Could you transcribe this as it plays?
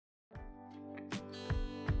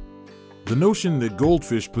The notion that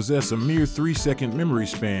goldfish possess a mere 3-second memory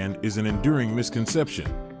span is an enduring misconception.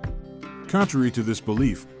 Contrary to this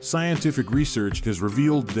belief, scientific research has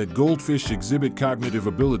revealed that goldfish exhibit cognitive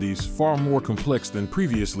abilities far more complex than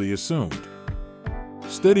previously assumed.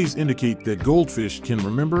 Studies indicate that goldfish can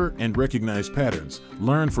remember and recognize patterns,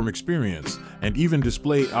 learn from experience, and even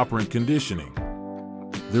display operant conditioning.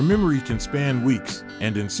 Their memory can span weeks,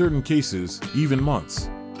 and in certain cases, even months.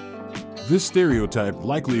 This stereotype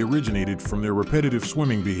likely originated from their repetitive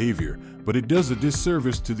swimming behavior, but it does a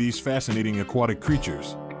disservice to these fascinating aquatic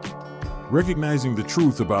creatures. Recognizing the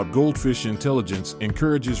truth about goldfish intelligence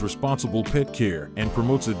encourages responsible pet care and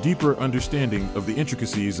promotes a deeper understanding of the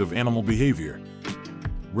intricacies of animal behavior.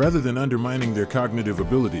 Rather than undermining their cognitive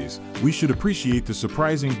abilities, we should appreciate the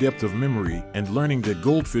surprising depth of memory and learning that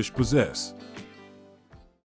goldfish possess.